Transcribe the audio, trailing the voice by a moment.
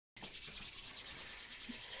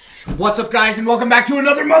What's up, guys, and welcome back to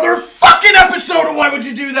another motherfucking episode of Why Would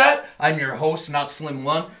You Do That? I'm your host, not Slim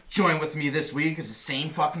One. Join with me this week is the same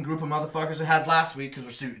fucking group of motherfuckers I had last week because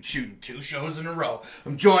we're shooting 2 shows in a row.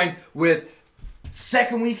 I'm joined with,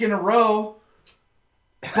 second week in a row,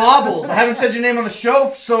 Bobblez. I haven't said your name on the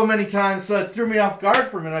show so many times, so it threw me off guard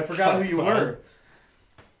for a minute. I forgot who you were.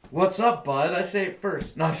 What's up, bud? I say it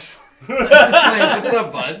first. No, I'm just playing. What's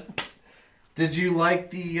up, bud? Did you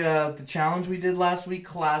like the challenge we did last week?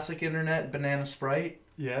 Classic internet banana Sprite.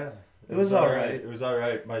 Yeah, it was all right. It was all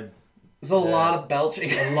right. There's a lot of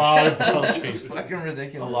belching. A lot of belching. It's fucking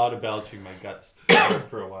ridiculous. A lot of belching. My guts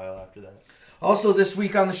for a while after that. Also, this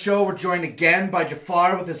week on the show, we're joined again by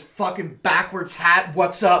Jafar with his fucking backwards hat.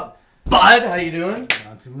 What's up, bud? How you doing?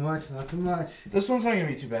 Not too much, not too much. This one's not gonna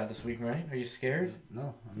be too bad this week, right? Are you scared?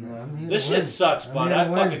 No. This shit sucks, bud.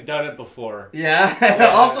 I've fucking done it before. Yeah.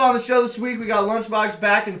 Also on the show this week, we got Lunchbox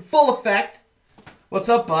back in full effect. What's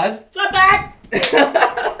up, bud? What's up, back?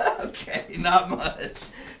 Okay, not much.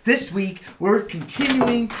 This week, we're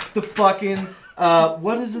continuing the fucking,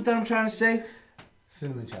 what is it that I'm trying to say?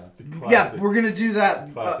 Cinnamon challenge. Yeah, we're going to do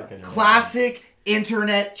that classic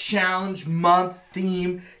internet challenge month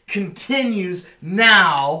theme continues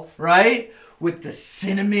now, right? With the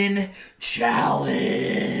cinnamon challenge.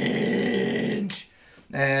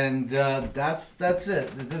 And that's it.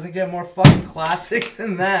 It doesn't get more fucking classic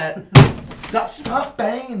than that. Stop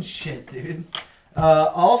banging shit, dude.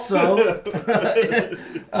 Also, what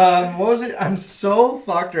was it? I'm so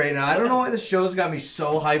fucked right now. I don't know why the show's got me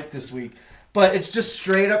so hyped this week. But it's just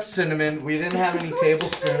straight up cinnamon. We didn't have any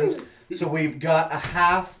tablespoons. So we've got a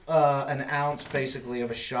half an ounce, basically,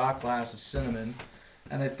 of a shot glass of cinnamon.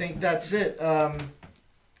 And I think that's it.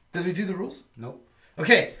 Did we do the rules? Nope.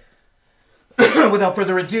 Okay. Without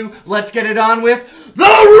further ado, let's get it on with the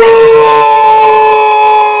rules!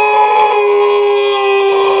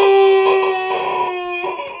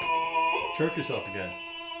 Choke yourself again. I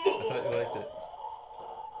thought you liked it.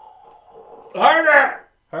 Harder!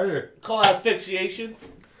 Harder. Call that asphyxiation.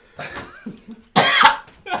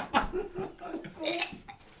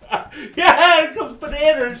 Yeah, here comes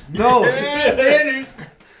bananas. No. Bananas.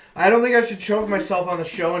 I don't think I should choke myself on the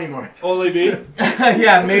show anymore. Only me?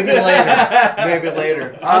 Yeah, maybe later. Maybe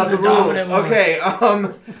later. The rules. Okay,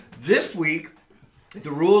 this week,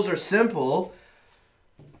 the rules are simple.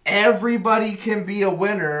 Everybody can be a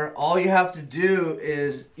winner. All you have to do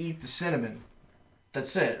is eat the cinnamon.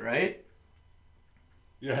 That's it, right?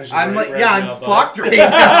 Yeah, I'm fucked right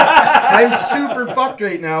now. I'm super fucked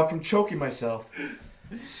right now from choking myself.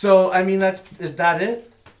 So, I mean, is that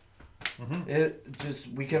it?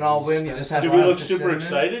 Mm-hmm. We can all win. You just have. Do we look super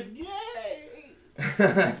excited? Yay!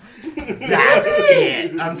 That's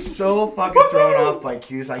it. I'm so fucking thrown off by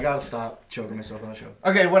cues. I gotta stop choking myself on the show.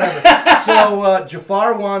 Okay, whatever. So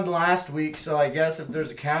Jafar won last week. So I guess if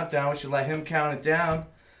there's a countdown, we should let him count it down.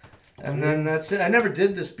 And then that's it. I never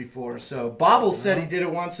did this before. So Bobblez said he did it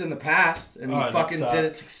once in the past, and he fucking did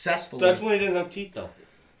it successfully. That's when he didn't have teeth, though.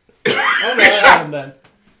 All right, then.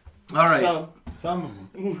 All right. Some of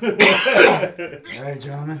them. All right,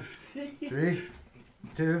 gentlemen. 3,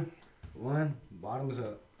 2, 1. Bottoms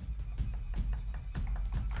up.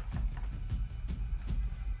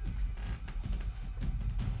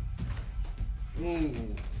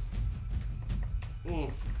 Mm. Mm.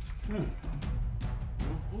 Hmm.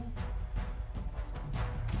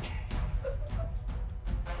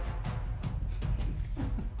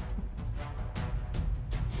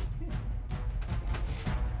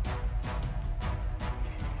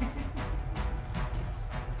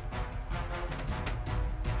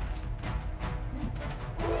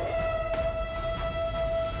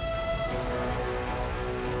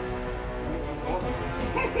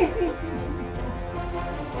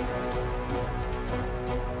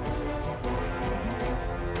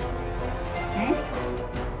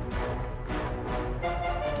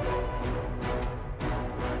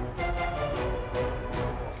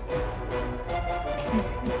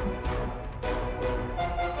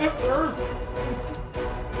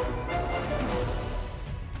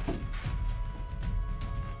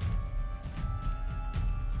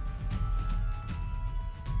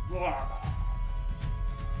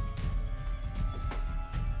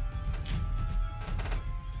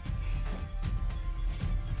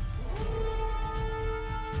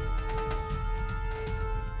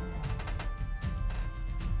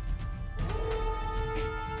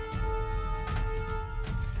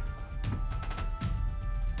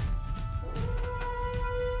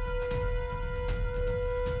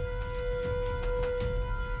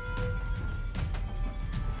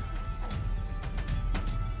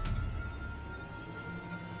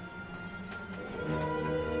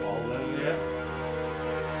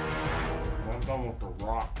 like a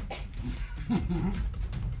rock.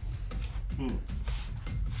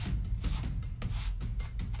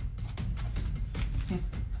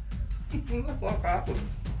 What the fuck happened?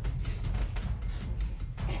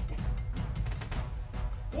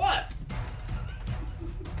 What?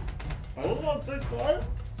 I don't want to drink water.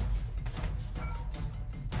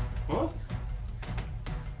 Huh?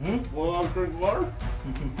 Want to drink water?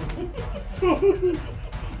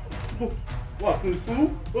 What, this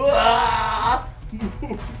food? Ah!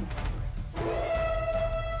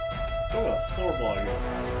 Oh, a sore ball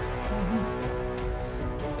here.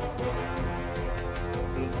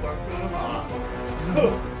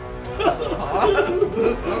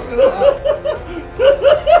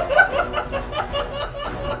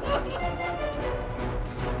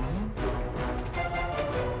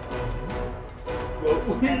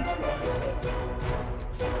 Is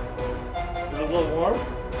it a little warm?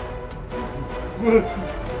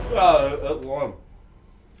 Yeah, that's warm.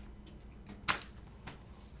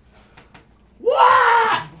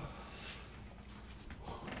 What?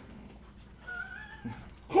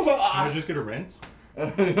 Can I just get a rinse?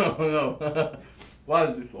 No. Why,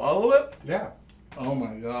 did you swallow it? Yeah. Oh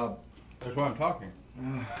my god. That's why I'm talking.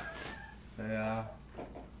 Yeah.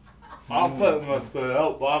 I'll put my foot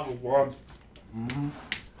out, bottle warm.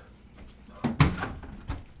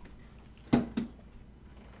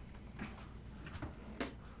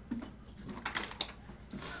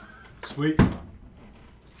 Sweet.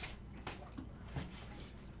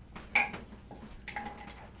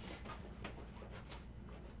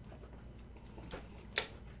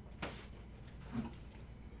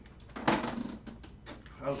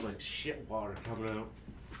 That was like shit water coming out.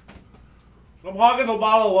 I'm hogging a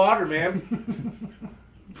bottle of water, man.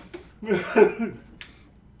 That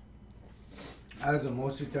was the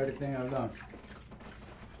most retarded thing I've done.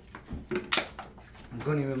 I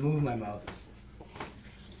couldn't even move my mouth.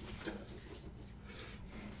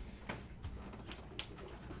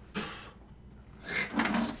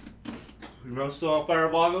 Your mouth still on fire,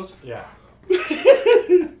 Bobblez? Yeah.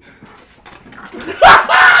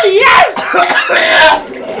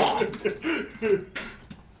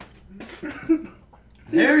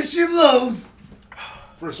 There she blows.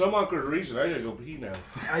 For some uncle's reason, I gotta go pee now.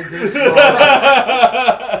 I did swallow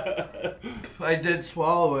it. I did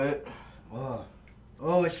swallow it. Oh,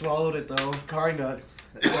 I swallowed it though. Kinda.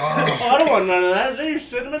 Oh, I don't want none of that. Is there your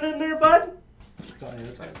cinnamon in there, bud? It's on the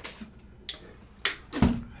other side.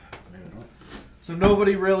 So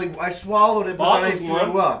nobody really. I swallowed it, but then I Bobblez threw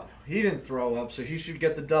won. up. He didn't throw up, so he should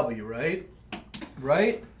get the W, right?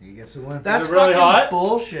 Right? He gets the one. That's Is it really fucking hot?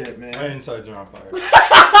 bullshit, My man. insides are on fire.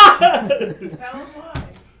 Tell him why.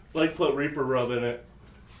 Like put Reaper rub in it.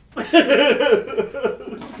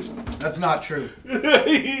 That's not true.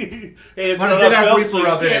 Hey, it's But not it did enough have milk, Reaper so you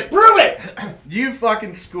rub in can't it. Prove it! You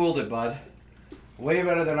fucking schooled it, bud. Way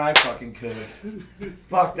better than I fucking could.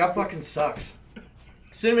 Fuck, that fucking sucks.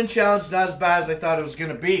 Cinnamon challenge not as bad as I thought it was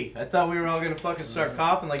gonna be. I thought we were all gonna fucking start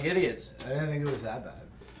coughing like idiots. I didn't think it was that bad.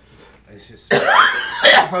 It's just.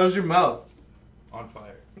 How's your mouth? On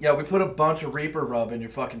fire. Yeah, we put a bunch of Reaper rub in your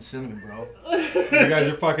fucking cinnamon, bro. You guys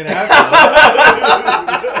are fucking assholes.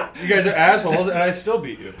 You guys are assholes, and I still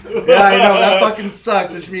beat you. Yeah, I know, that fucking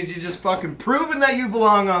sucks, which means you just fucking proven that you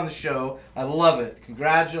belong on the show. I love it.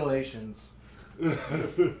 Congratulations.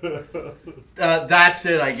 That's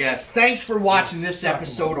it, I guess. Thanks for watching this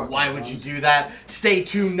episode of Why Would You Do That? Stay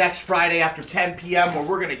tuned next Friday after 10 p.m. where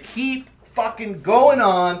we're going to keep fucking going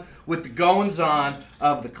on with the goings-on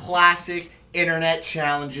of the classic internet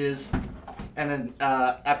challenges. And then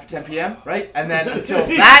after 10 p.m., right? And then until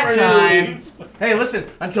that time... Hey, listen,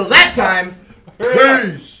 until that time,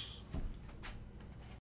 peace!